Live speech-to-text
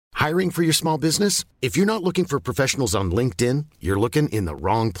Hiring for your small business? If you're not looking for professionals on LinkedIn, you're looking in the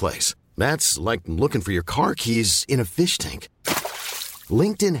wrong place. That's like looking for your car keys in a fish tank.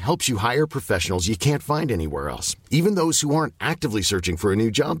 LinkedIn helps you hire professionals you can't find anywhere else, even those who aren't actively searching for a new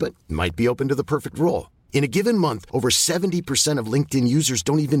job but might be open to the perfect role. In a given month, over 70% of LinkedIn users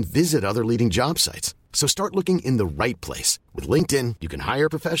don't even visit other leading job sites. So start looking in the right place. With LinkedIn, you can hire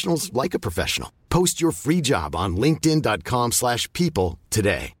professionals like a professional. Post your free job on linkedin.com/people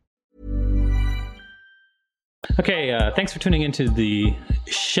today. Okay, thanks for tuning into the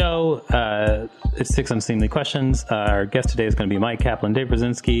show. It's 6 Unseemly Questions. Our guest today is going to be Mike Kaplan, Dave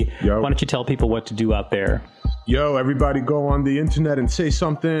Brzezinski. Yo. Why don't you tell people what to do out there? Yo, everybody go on the internet and say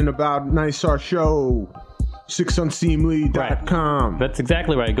something about our show. 6unseemly.com. Right. That's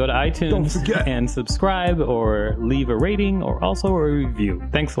exactly right. Go to iTunes and subscribe or leave a rating or also a review.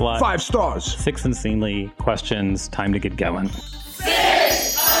 Thanks a lot. 5 stars. 6 Unseemly Questions. Time to get going.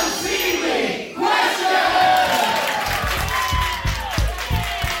 6 Unseemly Questions!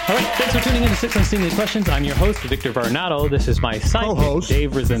 All right, thanks for tuning in to 6 Unseemly Questions. I'm your host, Victor Varnado. This is my sidekick, Co-host,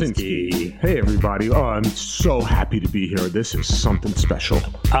 Dave Brzezinski. Hey, everybody. Oh, I'm so happy to be here. This is something special.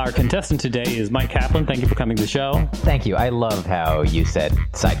 Our contestant today is Mike Kaplan. Thank you for coming to the show. Thank you. I love how you said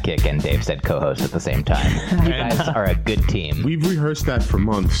sidekick and Dave said co-host at the same time. You guys are a good team. We've rehearsed that for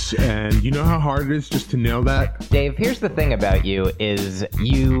months, and you know how hard it is just to nail that? Dave, here's the thing about you is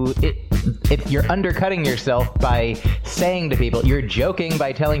you're undercutting yourself by saying to people, you're joking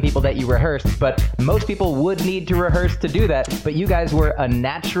by telling people that you rehearsed, but most people would need to rehearse to do that. But you guys were a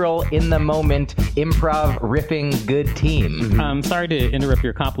natural, in-the-moment, improv, riffing, good team. I'm sorry to interrupt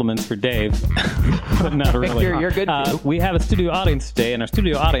your compliments for Dave, but not really. Victor, you're good too. We have a studio audience today, and our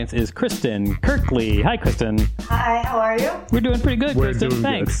studio audience is Kristen Kirkley. Hi, Kristen. Hi, how are you? We're doing pretty good, We're Kristen. doing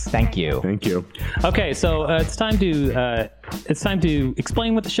Thanks. Thank you. Thank you. Okay, so it's time to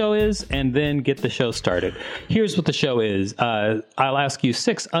explain what the show is and then get the show started. Here's what the show is. I'll ask you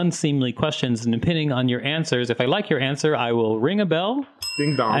 6 unseemly questions, and depending on your answers, if I like your answer, I will ring a bell.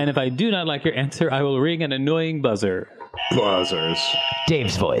 Ding dong. And if I do not like your answer, I will ring an annoying buzzer. Buzzers.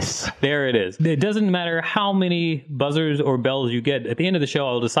 Dave's voice. There it is. It doesn't matter how many buzzers or bells you get. At the end of the show,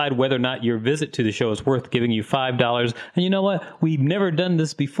 I'll decide whether or not your visit to the show is worth giving you $5. And you know what? We've never done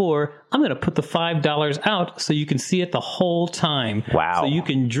this before. I'm going to put the $5 out so you can see it the whole time. Wow. So you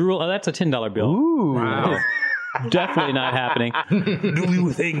can drool. Oh, that's a $10 bill. Ooh. Wow. Definitely not happening. Do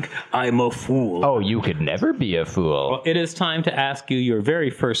you think I'm a fool? Oh, you could never be a fool. Well, it is time to ask you your very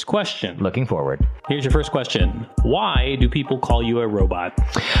first question. Looking forward. Here's your first question. Why do people call you a robot?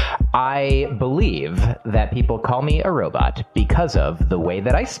 I believe that people call me a robot because of the way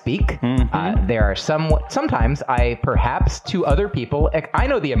that I speak. There are sometimes perhaps to other people, I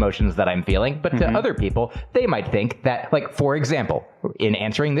know the emotions that I'm feeling, but to other people, they might think that, like, for example, in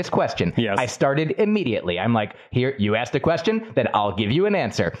answering this question, yes. I started immediately. I'm like, here, you asked a question, then I'll give you an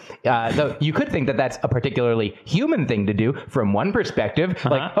answer. So you could think that that's a particularly human thing to do from one perspective.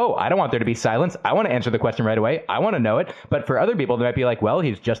 Like, oh, I don't want there to be silence. I want to answer the question right away. I want to know it. But for other people, they might be like, well,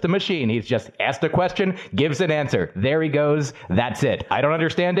 he's just a machine. He's just asked a question, gives an answer. There he goes. That's it. I don't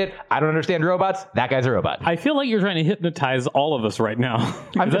understand it. I don't understand robots. That guy's a robot. I feel like you're trying to hypnotize all of us right now.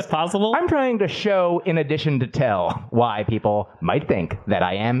 Is that possible? I'm trying to show, in addition to tell, why people might think that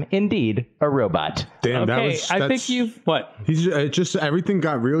I am indeed a robot. Damn, okay, I think you've... What? He's just everything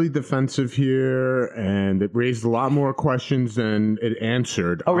got really defensive here, and it raised a lot more questions than it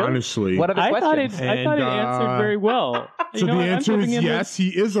answered. Oh, really? Honestly, What are the I thought questions? it answered very well. So the answer is yes. He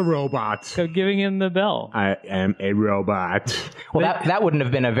is a robot. So giving him the bell. I am a robot. Well, that wouldn't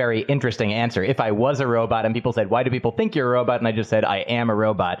have been a very interesting answer. If I was a robot and people said, why do people think you're a robot? And I just said, I am a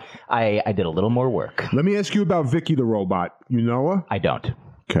robot. I did a little more work. Let me ask you about Vicky the robot. You know her? I don't.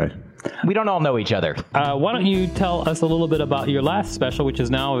 Okay. We don't all know each other. Why don't you tell us a little bit about your last special, which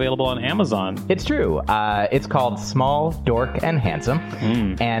is now available on Amazon? It's true. It's called Small, Dork, and Handsome.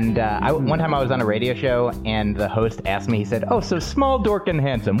 And one time I was on a radio show, and the host asked me, he said, oh, so small, dork, and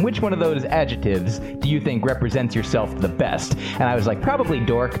handsome, which one of those adjectives do you think represents yourself the best? And I was like, probably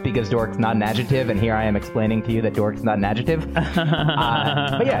dork, because dork's not an adjective, and here I am explaining to you that dork's not an adjective.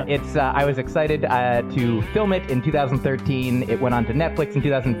 But yeah, I was excited to film it in 2013. It went on to Netflix in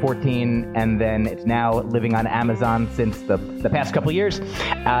 2014. And then it's now living on Amazon since the past couple years.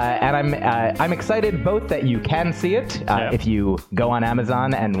 And I'm excited both that you can see it if you go on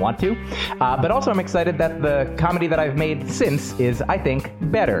Amazon and want to, but also I'm excited that the comedy that I've made since is, I think,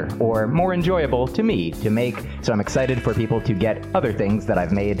 better or more enjoyable to me to make. So I'm excited for people to get other things that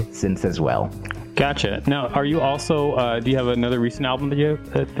I've made since as well. Gotcha. Now, are you also? Do you have another recent album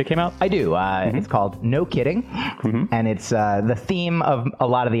that came out? I do. It's called No Kidding, and it's the theme of a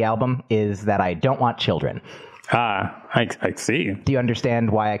lot of the album is that I don't want children. I see. Do you understand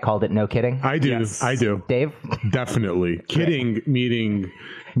why I called it No Kidding? I do. Yes. I do. Dave? Definitely. Kidding meaning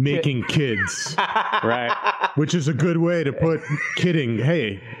making kids, Right. which is a good way to put kidding.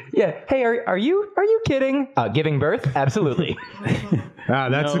 Hey, Yeah. Hey, are you kidding? Giving birth? Absolutely.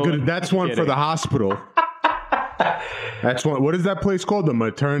 that's No a good. That's one for kidding. the hospital. That's one. What is that place called? The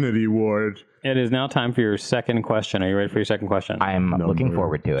maternity ward. It is now time for your second question. Are you ready for your second question? I'm looking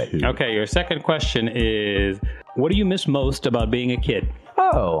forward to it. Okay, your second question is, what do you miss most about being a kid?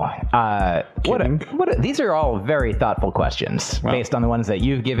 Oh, these are all very thoughtful questions based on the ones that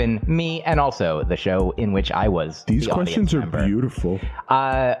you've given me and also the show in which I was. These the questions audience are member. beautiful.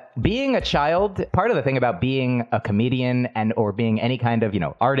 Being a child, part of the thing about being a comedian or being any kind of,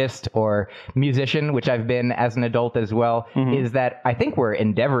 artist or musician, which I've been as an adult as well, is that I think we're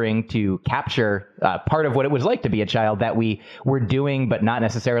endeavoring to capture part of what it was like to be a child that we were doing but not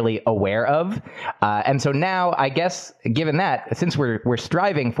necessarily aware of. And so now, I guess, given that, since we're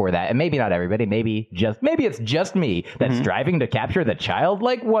striving for that, and maybe not everybody, maybe it's just me that's striving to capture the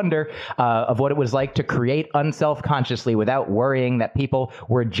childlike wonder of what it was like to create unself-consciously without worrying that people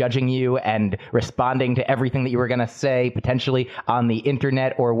were judging you and responding to everything that you were going to say potentially on the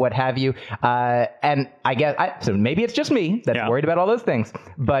internet or what have you. And I guess so maybe it's just me that's worried about all those things.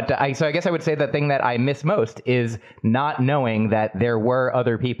 But I guess I would say the thing that I miss most is not knowing that there were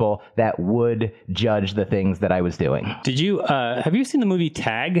other people that would judge the things that I was doing. Did you have you seen the movie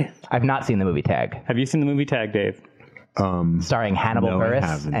Tag? I've not seen the movie Tag. Have you seen the movie Tag, Dave? Starring Hannibal No, I Buress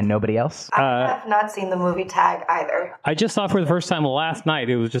haven't. and nobody else? I have not seen the movie Tag either. I just saw it for the first time last night.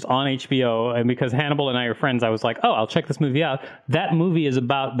 It was just on HBO, and because Hannibal and I are friends, I was like, oh, I'll check this movie out. That movie is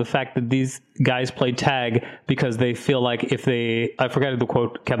about the fact that these guys play tag because they feel like if they, I forgot the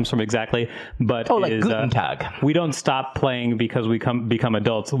quote comes from exactly, but like is, Guten Tag. we don't stop playing because we become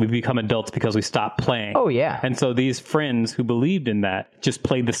adults. We become adults because we stop playing. Oh, yeah. And so these friends who believed in that just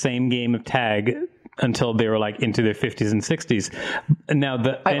played the same game of tag until they were like into their 50s and 60s. Now,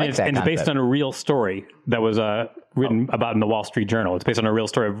 it's based on a real story that was written about in the Wall Street Journal. It's based on a real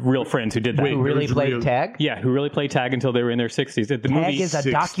story of real friends who did that. Who really played tag? Yeah, who really played tag until they were in their 60s. The Tag movie is a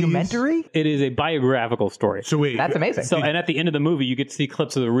 60s? documentary? it is a biographical story. So wait, That's amazing. So, and at the end of the movie, you get to see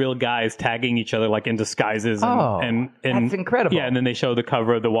clips of the real guys tagging each other like in disguises. And that's incredible. Yeah, and then they show the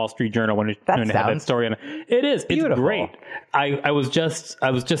cover of the Wall Street Journal when it had that sounds story on it. It is. beautiful. It's great. I was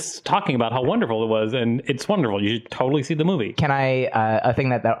just talking about how wonderful it was, and it's wonderful. You should totally see the movie. Can I, a thing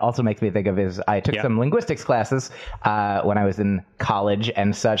that also makes me think of is I took some linguistics classes when I was in college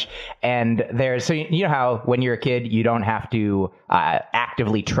and such. And so you know how when you're a kid, you don't have to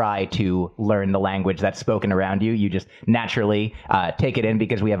actively try to learn the language that's spoken around you. You just naturally take it in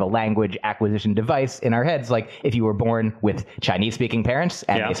because we have a language acquisition device in our heads. Like if you were born with Chinese speaking parents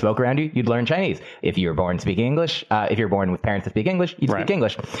and they spoke around you, you'd learn Chinese. If you were born speaking English, if you're born with parents that speak English, you'd speak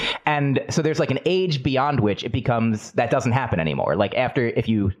English. And so there's like an age beyond which it becomes, that doesn't happen anymore. Like if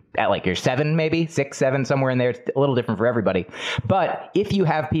you, at like you're 7, maybe 6, 7, somewhere in there, it's a little different for everybody. But if you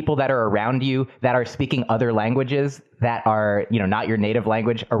have people that are around you that are speaking other languages that are, not your native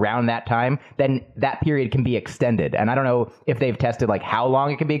language around that time, then that period can be extended. And I don't know if they've tested like how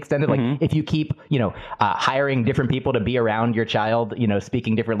long it can be extended. Like if you keep, hiring different people to be around your child,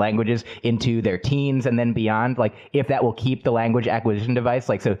 speaking different languages into their teens and then beyond, like if that will keep the language acquisition device.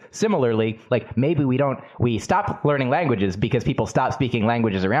 Like, so similarly, like maybe we stop learning languages because people stop speaking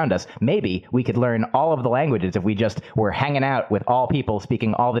languages around us. Maybe we could learn all of the languages if we just were hanging out with all people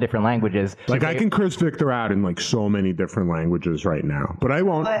speaking all the different languages. like I can curse Victor out in like so many different languages right now, but I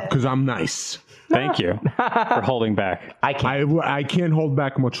won't because I'm nice. Thank you for holding back. I can't. I can't hold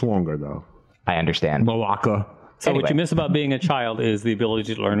back much longer though. I understand. Malacca. So Anyway. what you miss about being a child is the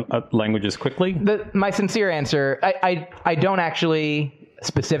ability to learn languages quickly. My sincere answer, I don't actually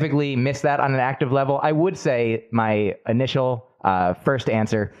specifically miss that on an active level. I would say my initial first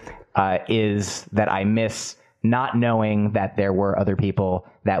answer is that I miss not knowing that there were other people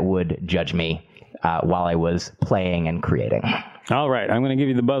that would judge me while I was playing and creating. All right, I'm going to give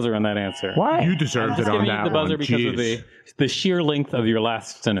you the buzzer on that answer. Why? You deserved it I'm on giving you that the buzzer one. because of Jeez. the sheer length of your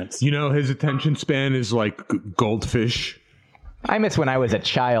last sentence. His attention span is like goldfish. I miss when I was a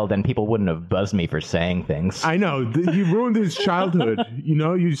child and people wouldn't have buzzed me for saying things. I know. You ruined his childhood.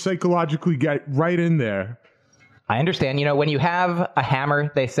 You psychologically get right in there. I understand. You know, when you have a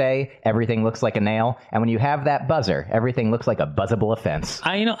hammer, they say everything looks like a nail. And when you have that buzzer, everything looks like a buzzable offense.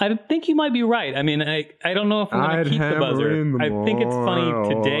 I think you might be right. I mean, I don't know if I'm going to keep the buzzer. I think it's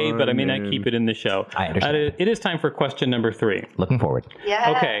funny today, but I mean, I keep it in the show. I understand. It is time for question number 3. Looking forward.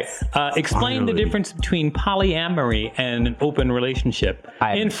 Yes. Okay. Explain the difference between polyamory and an open relationship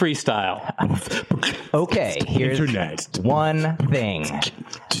in freestyle. Okay, here's one thing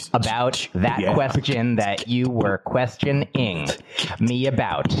about that question that you were questioning me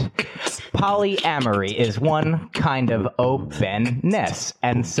about. Polyamory is one kind of openness,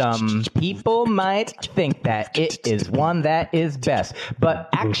 and some people might think that it is one that is best. But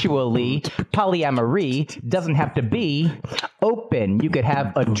actually, polyamory doesn't have to be open. You could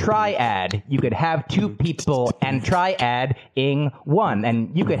have a triad. You could have 2 people and triad-ing one.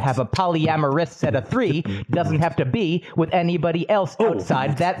 And you could have a polyamorous set of 3. Doesn't have to be with anybody else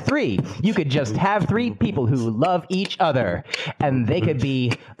outside that 3. You could just have 3 people who love each other. And they could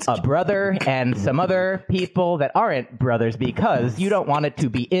be a brother and some other people that aren't brothers because you don't want it to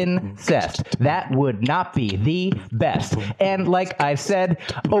be incest. That would not be the best. And like I said,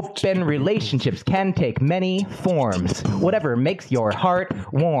 open relationships can take many forms. Whatever makes your heart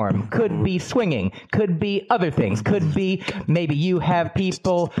warm. Could be swinging. Could be other things. Could be maybe you have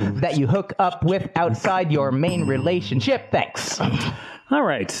people that you hook up with outside your main relationship. Thanks. All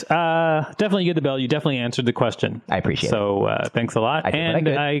right. Definitely get the bell. You definitely answered the question. I appreciate it. So thanks a lot.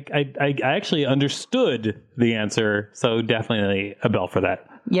 I actually understood the answer. So definitely a bell for that.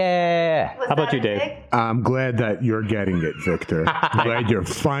 Yeah. How about you, Dave? I'm glad that you're getting it, Victor. I'm glad you're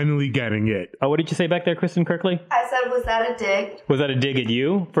finally getting it. Oh, what did you say back there, Kristen Kirkley? I said, was that a dig? Was that a dig at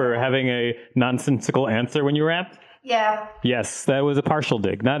you for having a nonsensical answer when you rapped? Yeah. Yes, that was a partial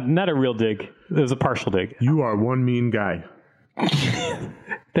dig. Not a real dig. It was a partial dig. You are one mean guy.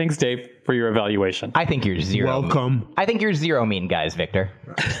 Thanks, Dave, for your evaluation. I think you're 0. Welcome. I think you're 0 mean guys, Victor.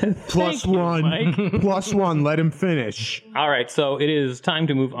 Plus you, 1. Mike. Plus 1. Let him finish. All right, so it is time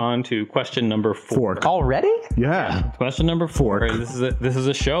to move on to question number 4. Fork. Already? Yeah. Question number 4. Fork. This is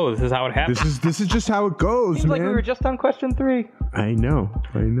a show. This is how it happens. This is just how it goes, Seems man. like we were just on question 3. I know.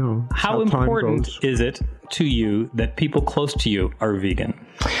 That's How time important goes. is it to you that people close to you are vegan?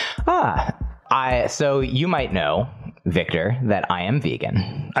 So you might know, Victor, that I am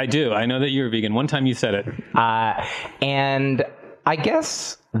vegan. I do. I know that you're vegan. One time you said it. And I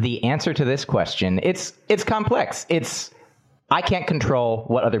guess the answer to this question, it's complex. I can't control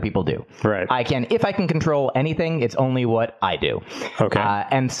what other people do. Right. If I can control anything, it's only what I do. Okay.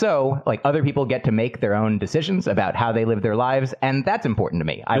 And so, like, other people get to make their own decisions about how they live their lives, and that's important to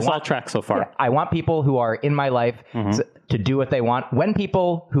me. This all tracks so far. Yeah, I want people who are in my life to do what they want. When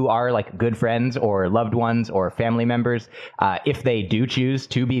people who are like good friends or loved ones or family members, if they do choose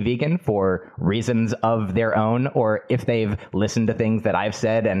to be vegan for reasons of their own, or if they've listened to things that I've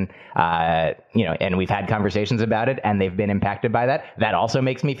said and and we've had conversations about it and they've been impacted by that, that also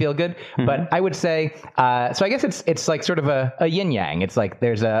makes me feel good. But I would say, so I guess it's like sort of a yin yang. It's like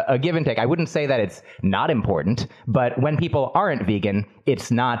there's a give and take. I wouldn't say that it's not important, but when people aren't vegan,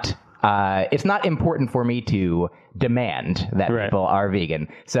 it's not important for me to demand that people are vegan.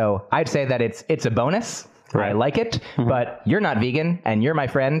 So I'd say that it's a bonus. Right. I like it, but you're not vegan, and you're my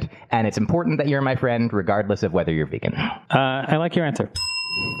friend, and it's important that you're my friend regardless of whether you're vegan. I like your answer.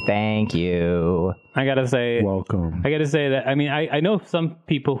 Thank you. I gotta say, welcome. I gotta say that, I mean, I know some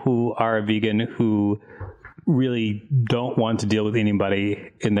people who are vegan who really don't want to deal with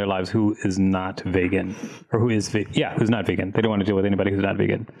anybody in their lives who is not vegan, or who's not vegan. They don't want to deal with anybody who's not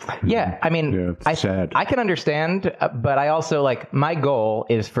vegan. Yeah, I mean, I can understand, but I also, like, my goal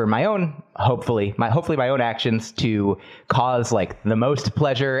is for my own, hopefully my own actions to cause like the most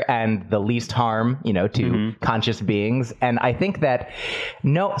pleasure and the least harm, to conscious beings. And I think that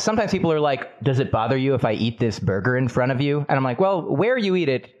sometimes people are like, does it bother you if I eat this burger in front of you? And I'm like, well, where you eat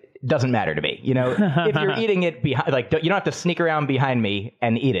it doesn't matter to me. If you're eating it behind, like, you don't have to sneak around behind me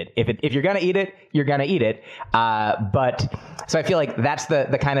and eat it. If you're going to eat it, you're going to eat it. But so I feel like that's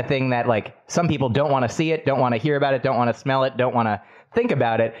the kind of thing that, like, some people don't want to see it, don't want to hear about it, don't want to smell it, don't want to think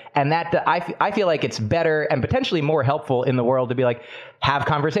about it. And that I feel like it's better and potentially more helpful in the world to be like, have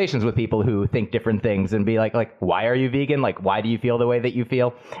conversations with people who think different things and be like, why are you vegan? Like, why do you feel the way that you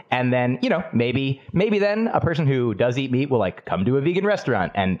feel? And then, maybe then a person who does eat meat will like come to a vegan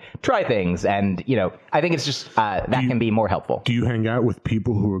restaurant and try things. And, I think it's just, that can be more helpful. Do you hang out with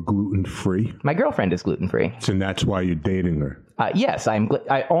people who are gluten-free? My girlfriend is gluten-free. And that's why you're dating her. Yes,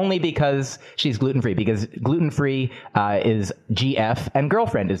 only because she's gluten-free, because gluten-free is GF and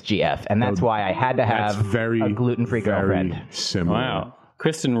girlfriend is GF. And that's why I had to have a gluten-free girlfriend. Similar. Wow.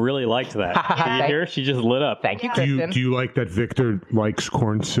 Kristen really liked that. Did you hear? She just lit up. Thank you, Yeah. Kristen. Do you like that Victor likes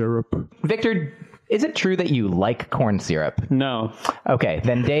corn syrup? Victor, is it true that you like corn syrup? No. Okay,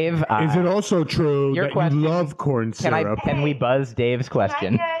 then Dave. Is it also true your that question- you love corn syrup? Can we buzz Dave's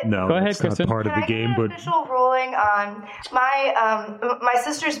question? No, Go ahead, it's not Kristen. part of Can the I game, get an but official ruling on my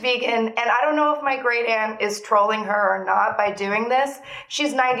sister's vegan, and I don't know if my great aunt is trolling her or not by doing this.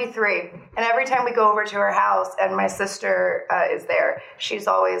 She's 93, and every time we go over to her house and my sister is there, she's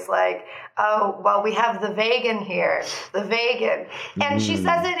always like, "Oh, well, we have the vegan here, the vegan," and she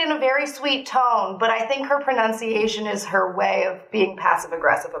says it in a very sweet tone. But I think her pronunciation is her way of being passive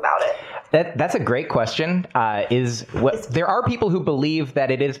aggressive about it. That's a great question. There are people who believe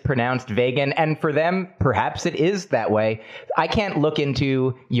that it is pronounced vegan, and for them, perhaps it is that way. I can't look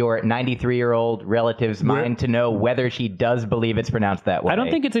into your 93-year-old relative's mind to know whether she does believe it's pronounced that way. I don't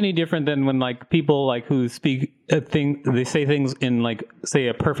think it's any different than when like people like who speak they say things in like say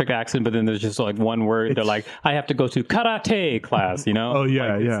a perfect accent, but then there's just like one word. They're like, I have to go to karate class, you know? oh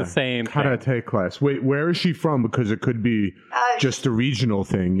yeah, Like, yeah, It's the same thing. karate class. Wait, where is she from? Because it could be just a regional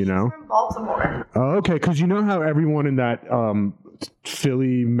thing, you know? From Baltimore. Oh, okay, because you know how everyone in that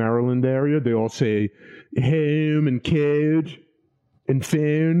Philly, Maryland area, they all say ham and kid and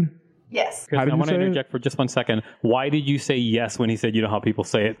fan. Yes. How Kristen, did I you want to say it? interject for just 1 second. Why did you say yes when he said you know how people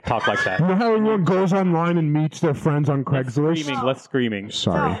say it, talk like that? You know how everyone goes online and meets their friends on Craigslist? Less screaming.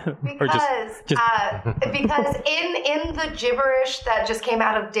 Sorry. Or Because because in the gibberish that just came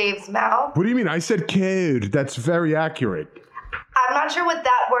out of Dave's mouth, What do you mean? I said kid. That's very accurate. I'm not sure what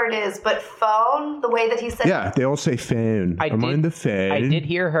that word is, but phone, the way that he said Yeah, they all say fan. I'm on the fan. I did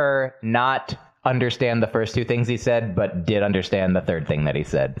hear her not understand the first two things he said, but did understand the third thing that he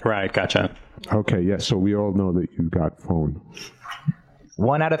said. Right, gotcha. Okay, yeah, so we all know that you got phone.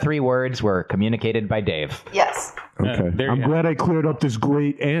 1 out of 3 words were communicated by Dave. yes. Okay. there you I'm go. glad I cleared up this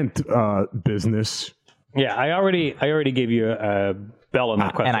great ant business. Yeah, I already gave you a bell on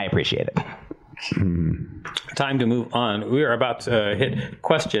that question. And I appreciate it. Time to move on. We are about to hit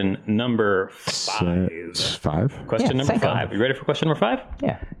question number 5. It's 5? Question Yeah, number psycho. 5. You ready for question number 5?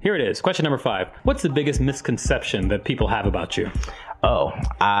 Yeah. Here it is. Question number 5. What's the biggest misconception that people have about you? Oh,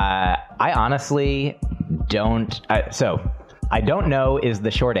 I honestly don't. I don't know is the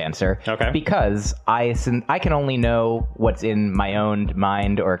short answer. Okay. Because I can only know what's in my own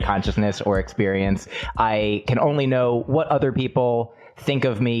mind or consciousness or experience. I can only know what other people think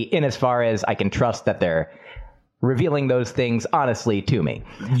of me in as far as I can trust that they're revealing those things honestly to me.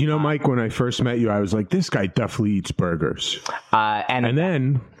 You know, Mike, when I first met you, I was like, this guy definitely eats burgers. And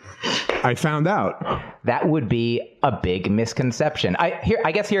then I found out. That would be a big misconception.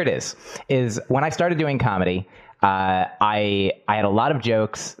 I guess here it is when I started doing comedy, I had a lot of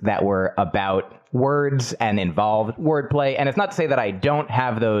jokes that were about words and involved wordplay. And it's not to say that I don't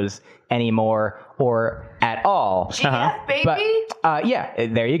have those anymore or at all. GF, baby. But yeah,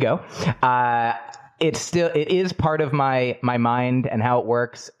 there you go. It is part of my mind and how it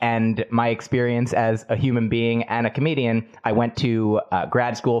works and my experience as a human being and a comedian. I went to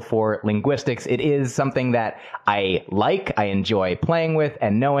grad school for linguistics. It is something that I enjoy playing with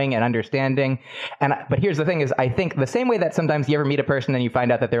and knowing and understanding. But here's the thing is I think the same way that sometimes you ever meet a person and you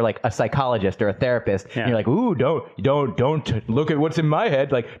find out that they're like a psychologist or a therapist, and you're like, ooh, don't look at what's in my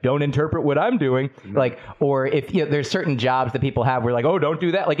head. Like, don't interpret what I'm doing. Like, or if there's certain jobs that people have where like, oh, don't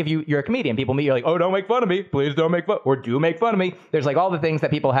do that. Like if you're a comedian, people meet, you're like, oh, don't make fun of me. Please don't make fun, or do make fun of me. There's like all the things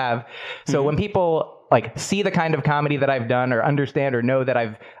that people have. So when people like see the kind of comedy that I've done or understand or know that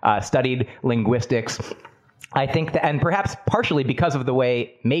I've studied linguistics, I think that, and perhaps partially because of the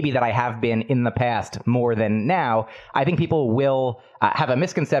way maybe that I have been in the past more than now, I think people will have a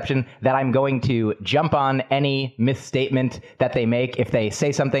misconception that I'm going to jump on any misstatement that they make if they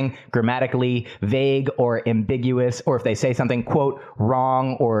say something grammatically vague or ambiguous, or if they say something, quote,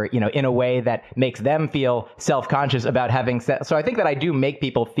 wrong, or, in a way that makes them feel self-conscious about having said. So I think that I do make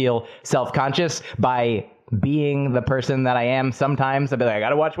people feel self-conscious by being the person that I am. Sometimes I'll be like, I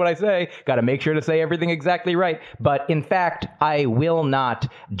gotta watch what I say, gotta make sure to say everything exactly right. But in fact, I will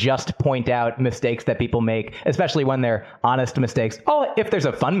not just point out mistakes that people make, especially when they're honest mistakes. Oh, if there's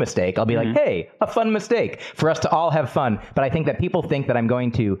a fun mistake, I'll be like, hey, a fun mistake for us to all have fun. But I think that people think that I'm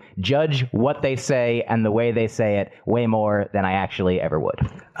going to judge what they say and the way they say it way more than I actually ever would.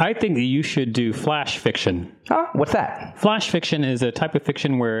 I think that you should do flash fiction. Huh? What's that? Flash fiction is a type of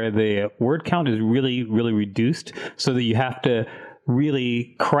fiction where the word count is really, really reduced so that you have to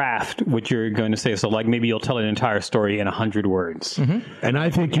really craft what you're going to say. So like maybe you'll tell an entire story in 100 words. And I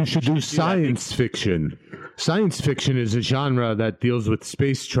think you should do science fiction. Science fiction is a genre that deals with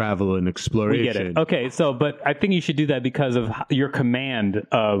space travel and exploration. We get it. Okay, so, but I think you should do that because of your command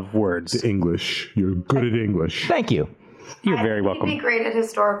of words. English. You're good at English. Thank you. You're very You'd welcome. be great at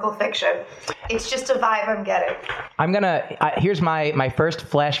historical fiction. It's just a vibe I'm getting. I'm gonna. Here's my first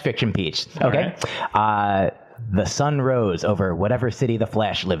Flash fiction piece. Okay. The sun rose over whatever city the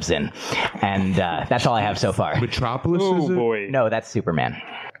Flash lives in, and that's all I have so far. Metropolis, Oh, is it? boy. No, that's Superman.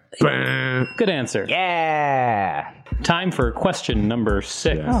 Good answer. Yeah. Time for question number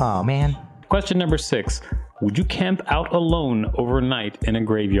 6. Yeah. Oh man. Question number 6. Would you camp out alone overnight in a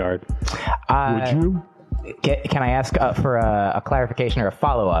graveyard? Would you? Can I ask for a clarification or a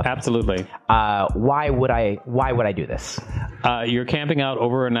follow-up? Absolutely. Why would I do this? You're camping out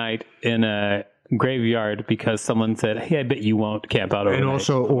overnight in a graveyard because someone said, "Hey, I bet you won't camp out overnight." And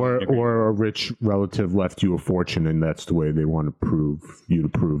also, or a rich relative left you a fortune, and that's the way they want to prove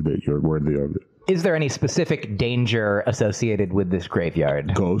that you're worthy of it. Is there any specific danger associated with this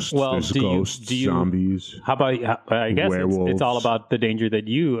graveyard? Ghosts. Well, There's do you- ghosts, do you- zombies. How about? I guess Werewolves. it's all about the danger that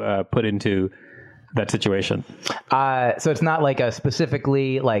you put into that situation. So it's not like a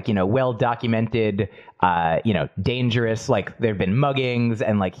specifically well documented, dangerous, like there've been muggings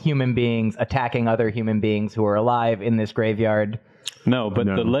and like human beings attacking other human beings who are alive in this graveyard. No, but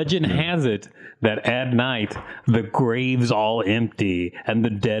the legend has it that at night the graves all empty and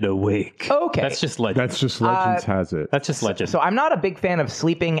the dead awake. Okay. That's just legend. That's just legends has it. That's just legend. So I'm not a big fan of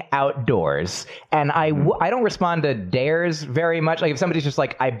sleeping outdoors, and I don't respond to dares very much. Like if somebody's just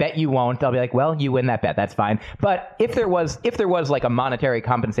like, "I bet you won't," I'll be like, "Well, you win that bet. That's fine." But if there was like a monetary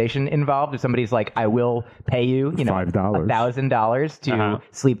compensation involved, if somebody's like, "I will pay you, $5. $1,000 to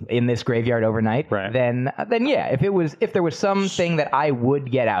sleep in this graveyard overnight," Right. then yeah, if there was something that I would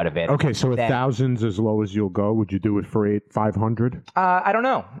get out of it. Okay, so then, 1,000's as low as you'll go. Would you do it for 500? I don't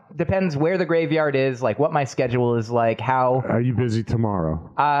know. Depends where the graveyard is, like what my schedule is like, how. Are you busy tomorrow?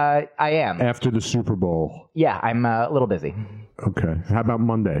 I am. After the Super Bowl. Yeah, I'm a little busy. Okay. How about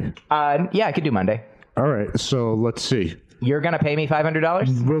Monday? Yeah, I could do Monday. All right. So let's see. You're gonna pay me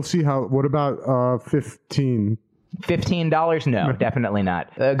 $500? We'll see how. What about 15? $15? No, definitely not.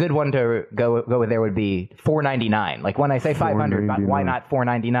 A good one to go with there would be $4.99. Like when I say 500, but why not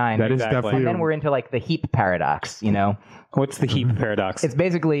 $4.99? That is Exactly. definitely. And then we're into like the heap paradox, What's the heap paradox? It's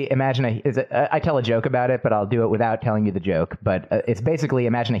basically I tell a joke about it, but I'll do it without telling you the joke. But it's basically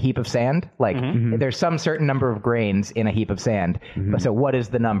imagine a heap of sand. Like there's some certain number of grains in a heap of sand. But so what is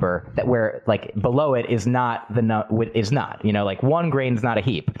the number that where like below it is not is not? Like 1 grain's not a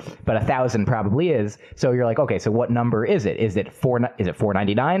heap, but 1,000 probably is. So you're like, okay, so what number is it? Is it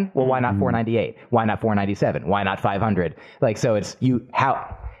 $4.99? Well, why not $4.98? Why not $4.97? Why not 500? Like so it's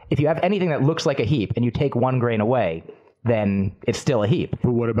if you have anything that looks like a heap and you take 1 grain away, then it's still a heap.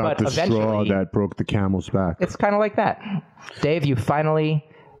 But what about the straw eventually, that broke the camel's back? it's kind of like that. Dave, you finally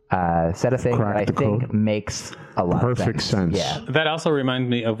said a thing that I Cracked the think code. makes a lot Perfect of sense. sense. Yeah. That also reminds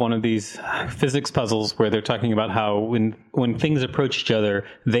me of one of these physics puzzles where they're talking about how when things approach each other,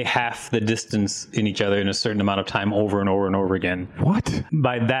 they half the distance in each other in a certain amount of time over and over and over again. What?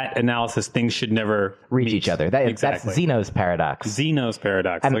 By that analysis, things should never Reach meet. each other. That's Zeno's paradox. Zeno's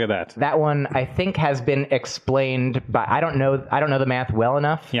paradox. And Look at that. That one I think has been explained by I don't know the math well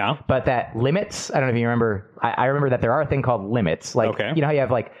enough. Yeah. But that limits, I don't know if you remember, I remember that there are a thing called limits. Like Okay. you know how you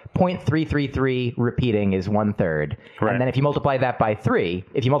have like 0.333 repeating is 1/3. Right. And then if you multiply that by 3,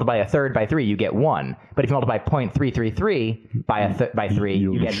 if you multiply a third by 3, you get 1. But if you multiply 0.333 by 3,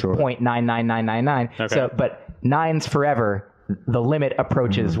 you get Sure. 0.99999. Okay. So but 9's forever. The limit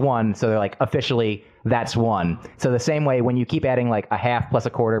approaches 1, so they're like officially that's 1. So the same way when you keep adding like a half plus a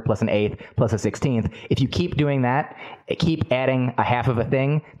quarter plus an eighth plus a 16th, if you keep doing that, keep adding a half of a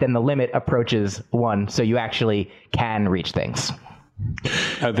thing, then the limit approaches 1, so you actually can reach things.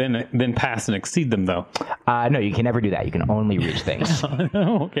 Then pass and exceed them, though. No, you can never do that. You can only reach things.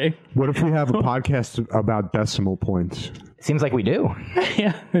 Oh, okay. What if we have a podcast about decimal points? Seems like we do.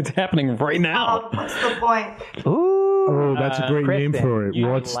 Yeah, it's happening right now. What's the point? Ooh. Oh, that's a great name Kristen, for it. you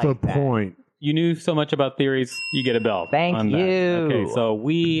What's like the that. point? You knew so much about theories, you get a bell. Thank on that. you. Okay, so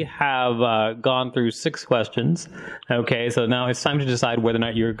we have gone through 6 questions. Okay, so now it's time to decide whether or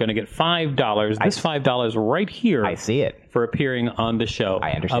not you're going to get $5. This $5 right here I see it. for appearing on the show.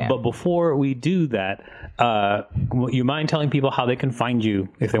 I understand. But before we do that, you mind telling people how they can find you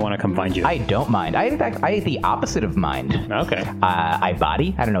if they want to come find you? I don't mind. In fact, I the opposite of mind. Okay. I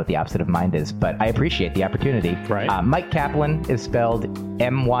body. I don't know what the opposite of mind is, but I appreciate the opportunity. Right. Mike Kaplan is spelled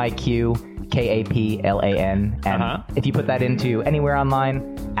MYQKAPLAN, and if you put that into anywhere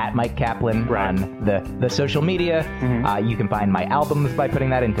online, at Mike Kaplan on the social media. You can find my albums by putting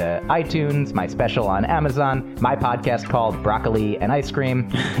that into iTunes, my special on Amazon, my podcast called Broccoli and Ice Cream.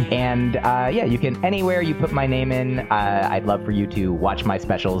 And you can, anywhere you put my name in, I'd love for you to watch my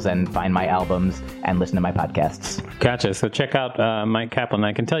specials and find my albums and listen to my podcasts. Gotcha. So check out Mike Kaplan.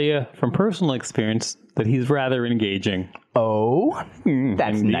 I can tell you from personal experience that he's rather engaging. Oh,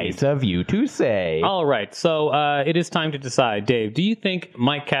 that's nice of you to say. All right. So it is time to decide. Dave, do you think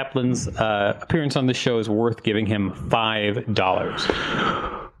Mike Kaplan's appearance on the show is worth giving him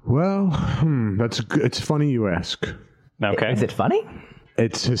 $5? Well, it's funny you ask. Okay. Is it funny?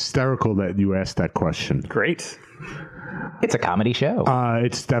 It's hysterical that you asked that question. Great. It's a comedy show.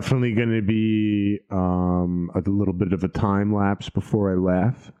 It's definitely going to be a little bit of a time lapse before I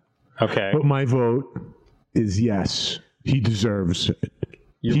laugh. Okay. But my vote is yes. He deserves it.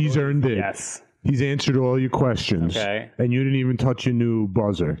 He's earned it. Yes. He's answered all your questions. Okay. And you didn't even touch your new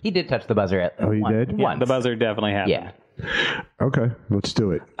buzzer. He did touch the buzzer at he did? Yeah, the buzzer definitely happened. Yeah. Okay, let's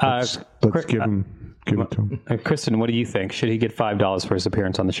do it. Let's give him it to him. Kristen, what do you think? Should he get $5 for his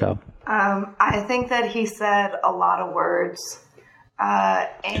appearance on the show? I think that he said a lot of words.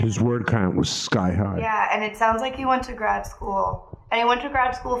 His word count was sky high. Yeah, and it sounds like he went to grad school. And he went to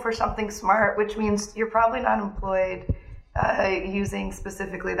grad school for something smart, which means you're probably not employed using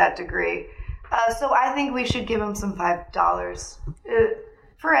specifically that degree. So I think we should give him some $5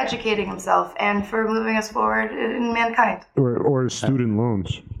 for educating himself and for moving us forward in mankind. Or student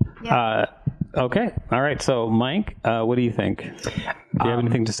loans. Yeah. Okay. All right. So, Mike, what do you think? Do you have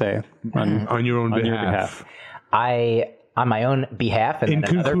anything to say On your own behalf. On my own behalf, and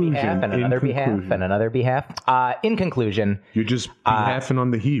then another behalf, and another behalf, and another behalf. In conclusion, you're just behalfing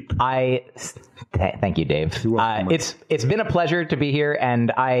on the heap. Thank you, Dave. It's been a pleasure to be here,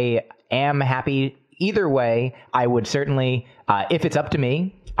 and I am happy either way. I would certainly, if it's up to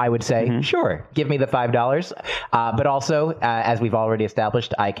me, I would say, sure, give me the $5. But also, as we've already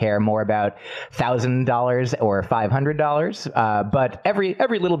established, I care more about $1,000 or $500. But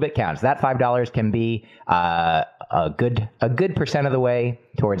every little bit counts. That $5 can be a good percent of the way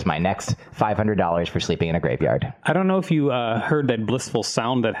towards my next $500 for sleeping in a graveyard. I don't know if you heard that blissful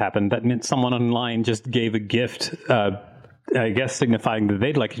sound that happened. That meant someone online just gave a gift. I guess signifying that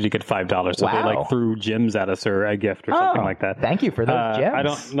they'd like you to get $5. So they threw gems at us or a gift or something like that. Thank you for those gems. I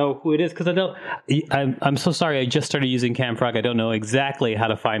don't know who it is because I'm so sorry. I just started using Camfrog. I don't know exactly how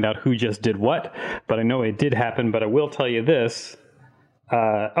to find out who just did what, but I know it did happen. But I will tell you this.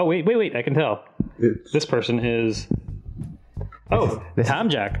 Wait. I can tell. This person is... Tom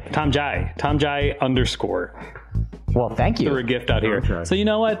Jai _. Well, thank you. Threw a gift out here. So you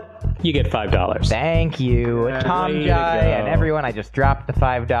know what? You get $5. Thank you, Tom Jai and everyone. I just dropped the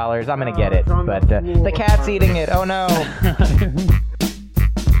 $5. I'm going to get it. But the cat's eating it. Oh, no.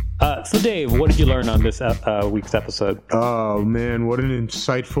 So, Dave, what did you learn on this week's episode? Oh, man, what an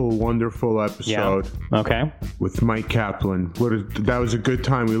insightful, wonderful episode. Yeah. Okay. With Mike Kaplan. That was a good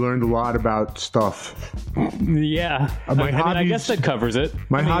time. We learned a lot about stuff. Yeah. I guess that covers it.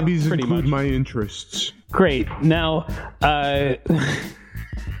 My hobbies include my interests. Great. Now,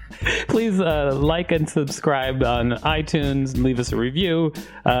 please like and subscribe on iTunes and leave us a review.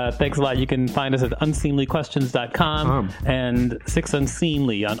 Thanks a lot. You can find us at unseemlyquestions.com and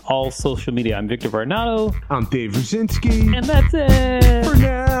 6unseemly on all social media. I'm Victor Varnado. I'm Dave Rosinski. And that's it. For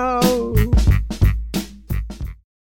now.